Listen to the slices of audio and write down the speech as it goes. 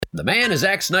The man is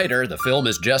Zack Snyder, the film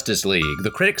is Justice League,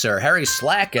 the critics are Harry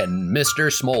Slack and Mr.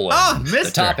 Smolin. Oh, Mr.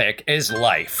 The topic is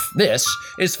life. This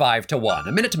is 5 to 1,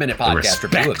 a minute-to-minute podcast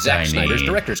review of Zack Snyder's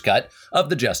director's cut of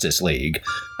the Justice League.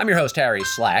 I'm your host, Harry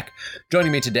Slack.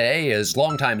 Joining me today is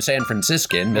longtime San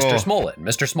Franciscan, Mr. Smolin.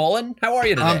 Mr. Smolin, how are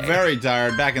you today? I'm very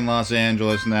tired, back in Los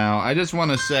Angeles now. I just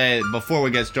want to say, before we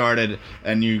get started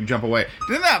and you jump away,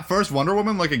 didn't that first Wonder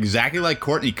Woman look exactly like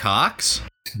Courtney Cox?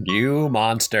 You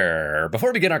monster. Before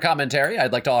we begin our commentary,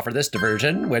 I'd like to offer this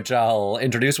diversion, which I'll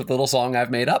introduce with a little song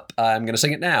I've made up. I'm going to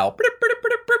sing it now.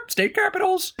 State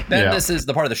capitals. Then This is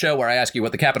the part of the show where I ask you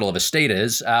what the capital of a state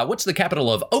is. What's the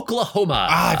capital of Oklahoma?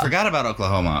 I forgot about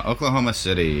Oklahoma. Oklahoma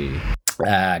City.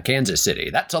 Kansas City.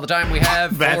 That's all the time we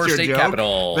have for state joke?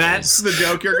 capitals. That's the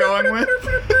joke you're going with?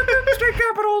 State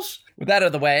capitals. With that out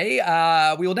of the way,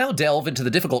 we will now delve into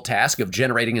the difficult task of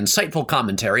generating insightful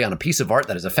commentary on a piece of art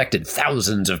that has affected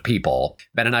thousands of people.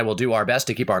 Ben and I will do our best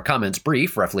to keep our comments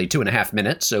brief, roughly 2.5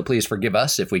 minutes, so please forgive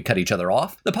us if we cut each other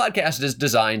off. The podcast is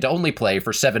designed to only play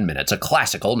for 7 minutes, a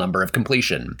classical number of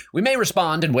completion. We may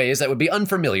respond in ways that would be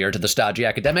unfamiliar to the stodgy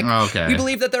academic. Okay. We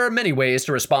believe that there are many ways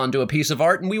to respond to a piece of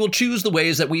art, and we will choose the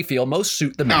ways that we feel most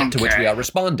suit the minute to which we are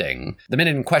responding. The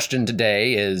minute in question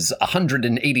today is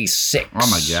 186. Oh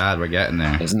my God, we're getting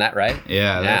there. Isn't that right?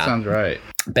 Yeah, that sounds right.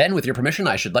 Ben, with your permission,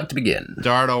 I should like to begin.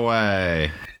 Start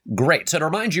away. Great. So to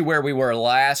remind you where we were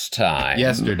last time.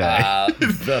 Yesterday.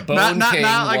 The Bone King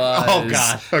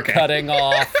was cutting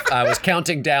off. I was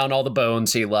counting down all the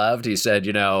bones he loved. He said,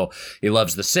 you know, he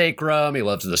loves the sacrum, he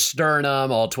loves the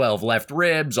sternum, all 12 left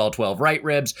ribs, all 12 right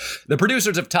ribs. The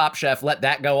producers of Top Chef let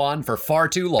that go on for far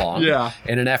too long. Yeah.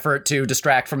 In an effort to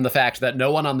distract from the fact that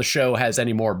no one on the show has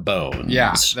any more bones.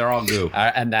 Yeah, they're all goo.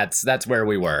 And that's where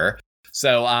we were.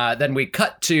 So then we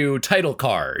cut to title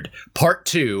card, part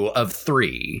 2 of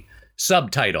 3.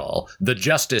 Subtitle, The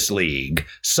Justice League,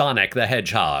 Sonic the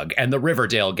Hedgehog, and the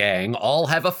Riverdale Gang all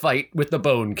have a fight with the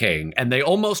Bone King, and they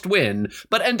almost win,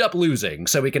 but end up losing,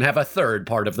 so we can have a third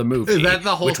part of the movie. Is that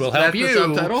the whole, which will help you,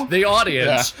 the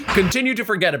audience, continue to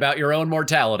forget about your own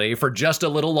mortality for just a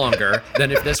little longer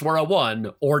than if this were a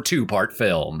 1 or 2 part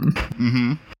film.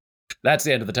 Mm-hmm. That's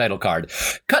the end of the title card.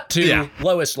 Cut to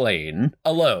Lois Lane,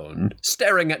 alone,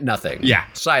 staring at nothing,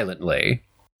 silently.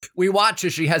 We watch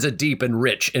as she has a deep and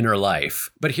rich inner life,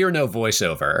 but hear no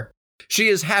voiceover. She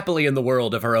is happily in the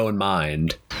world of her own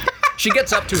mind. She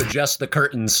gets up to adjust the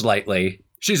curtains slightly.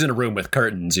 She's in a room with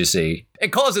curtains, you see.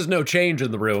 It causes no change in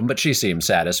the room, but she seems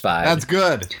satisfied. That's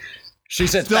good. She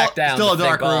sits back down to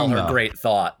think all her great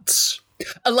thoughts.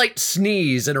 A light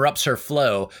sneeze interrupts her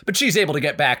flow, but she's able to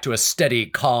get back to a steady,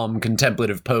 calm,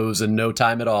 contemplative pose in no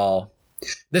time at all.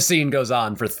 The scene goes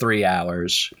on for 3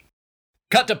 hours.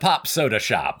 Cut to Pop Soda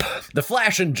Shop. The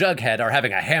Flash and Jughead are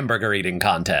having a hamburger eating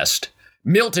contest.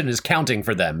 Milton is counting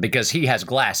for them because he has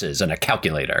glasses and a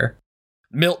calculator.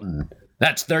 Milton,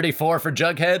 that's 34 for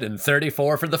Jughead and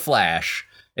 34 for the Flash.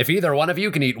 If either one of you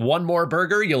can eat one more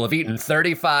burger, you'll have eaten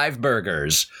 35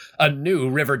 burgers. A new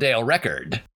Riverdale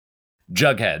record.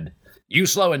 Jughead, you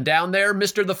slowing down there,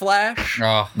 Mr. The Flash?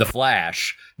 The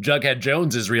Flash. Jughead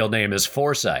Jones's real name is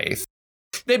Forsyth.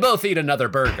 They both eat another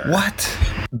burger. What?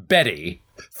 Betty,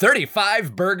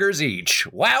 35 burgers each.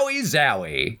 Wowie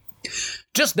zowie.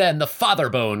 Just then, the father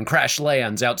bone crash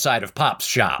lands outside of Pop's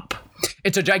shop.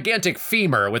 It's a gigantic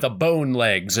femur with a bone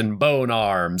legs and bone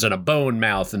arms and a bone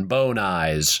mouth and bone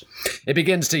eyes. It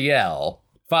begins to yell.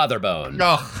 Father Bone.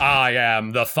 I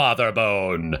am the Father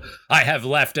Bone. I have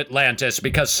left Atlantis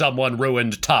because someone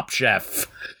ruined Top Chef.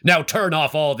 Now turn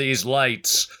off all these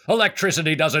lights.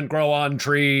 Electricity doesn't grow on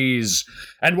trees.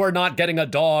 And we're not getting a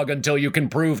dog until you can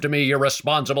prove to me you're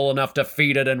responsible enough to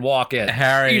feed it and walk it.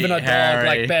 Even a dog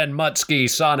like Ben Mutsky,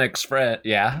 Sonic's friend.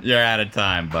 Yeah? You're out of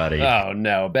time, buddy. Oh,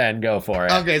 no. Ben, go for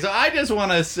it. Okay, so I just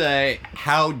want to say,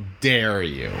 how dare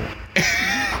you?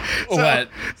 What?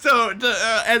 So,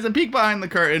 as a peek behind the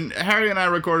curtain, Harry and I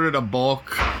recorded a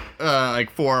bulk,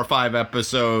 like 4 or 5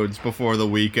 episodes before the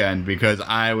weekend because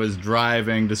I was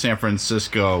driving to San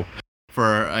Francisco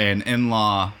for an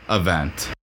in-law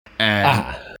event.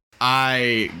 And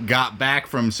I got back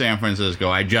from San Francisco.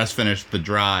 I just finished the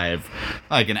drive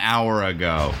like an hour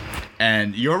ago.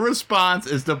 And your response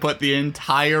is to put the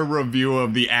entire review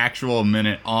of the actual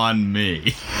minute on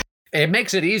me. It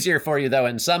makes it easier for you, though,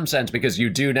 in some sense, because you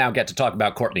do now get to talk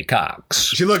about Courtney Cox.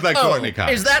 She looked like Courtney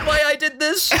Cox. Is that why I did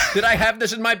this? Did I have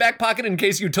this in my back pocket in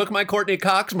case you took my Courtney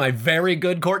Cox, my very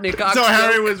good Courtney Cox? So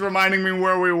Harry was reminding me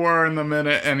where we were in the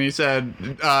minute, and he said,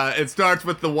 it starts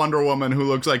with the Wonder Woman who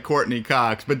looks like Courtney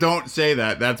Cox, but don't say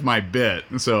that. That's my bit.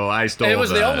 So I stole that. It was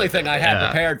the only thing I had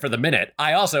prepared for the minute.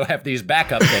 I also have these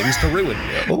backup things to ruin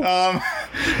you.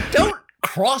 Don't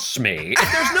cross me,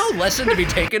 if there's no lesson to be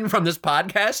taken from this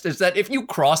podcast, is that if you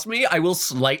cross me, I will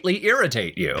slightly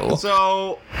irritate you.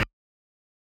 So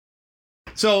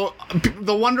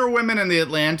the Wonder Women and the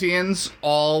Atlanteans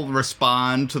all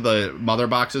respond to the mother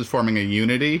boxes forming a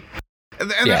unity.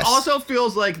 And yes. It also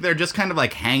feels like they're just kind of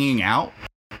like hanging out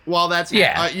while that's,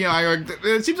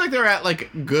 it seems like they're at like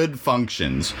good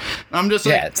functions. I'm just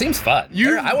like, it seems fun.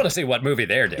 I want to see what movie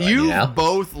they're doing. You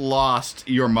both lost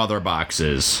your mother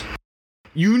boxes.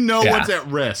 You know what's at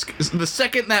risk. The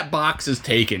second that box is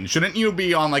taken, shouldn't you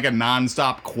be on like a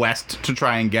nonstop quest to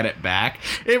try and get it back?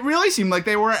 It really seemed like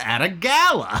they were at a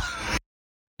gala.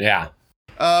 Yeah.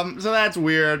 So that's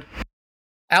weird.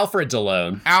 Alfred's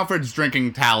alone. Alfred's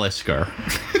drinking Talisker.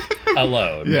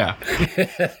 Alone. Yeah.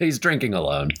 He's drinking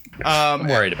alone. I'm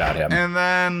worried about him. And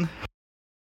then...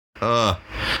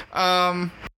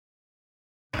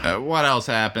 what else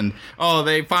happened? Oh,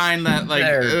 they find that like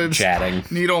they're chatting.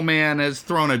 Needleman has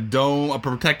thrown a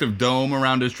protective dome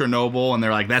around his Chernobyl, and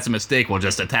they're like, "That's a mistake. We'll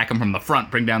just attack him from the front,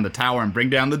 bring down the tower, and bring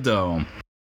down the dome."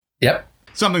 Yep.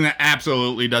 Something that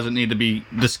absolutely doesn't need to be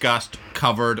discussed,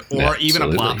 covered, or even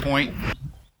a plot point.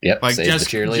 Yep. Like save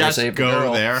just the cheerleader, save the go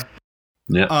girl. there.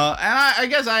 Yeah. And I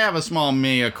guess I have a small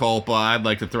mea culpa I'd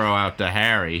like to throw out to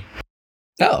Harry.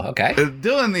 Oh, okay.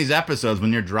 Doing these episodes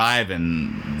when you're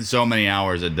driving so many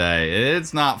hours a day,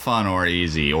 it's not fun or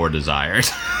easy or desired.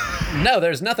 No,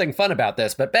 there's nothing fun about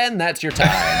this, but Ben, that's your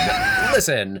time.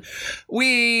 Listen,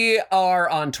 we are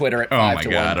on Twitter at 5 to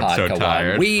 1 God, I'm so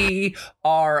tired. We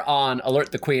are on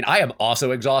Alert the Queen. I am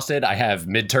also exhausted. I have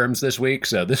midterms this week,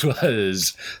 so this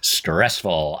was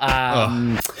stressful.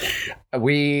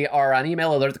 We are on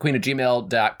email,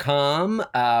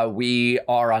 alertthequeen@gmail.com. We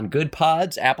are on Good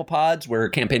Pods, Apple Pods. We're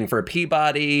campaigning for a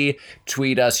Peabody.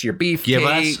 Tweet us your beefcakes. Give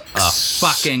us a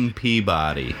fucking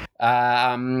Peabody.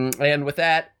 And with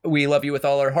that, we love you with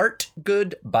all our heart.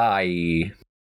 Goodbye.